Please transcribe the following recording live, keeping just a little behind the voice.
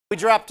We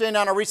dropped in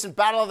on a recent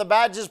Battle of the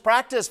Badges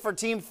practice for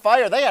Team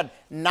Fire. They had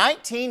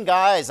 19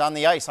 guys on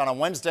the ice on a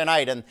Wednesday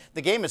night, and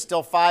the game is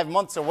still 5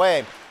 months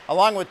away.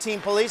 Along with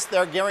Team Police,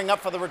 they're gearing up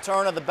for the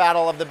return of the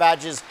Battle of the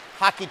Badges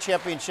Hockey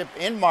Championship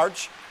in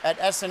March at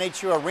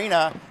SNHU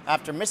Arena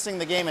after missing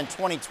the game in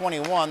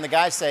 2021. The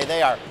guys say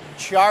they are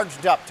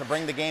charged up to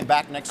bring the game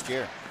back next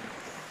year.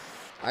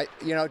 I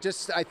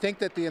think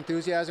that the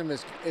enthusiasm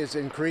is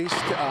increased.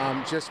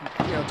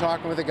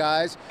 Talking with the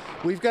guys,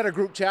 we've got a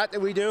group chat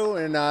that we do,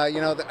 and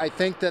I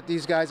think that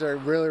these guys are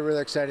really, really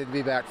excited to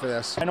be back for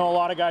this. I know a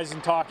lot of guys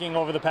in talking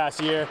over the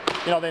past year.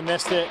 They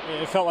missed it.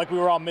 It felt like we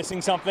were all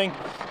missing something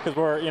because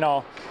we're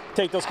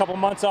take those couple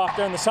months off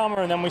during the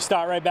summer and then we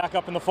start right back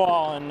up in the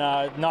fall, and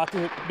not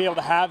to be able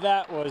to have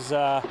that was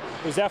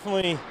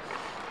definitely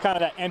kind of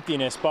that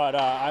emptiness. But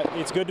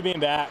it's good to be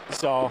back.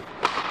 So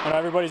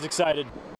everybody's excited.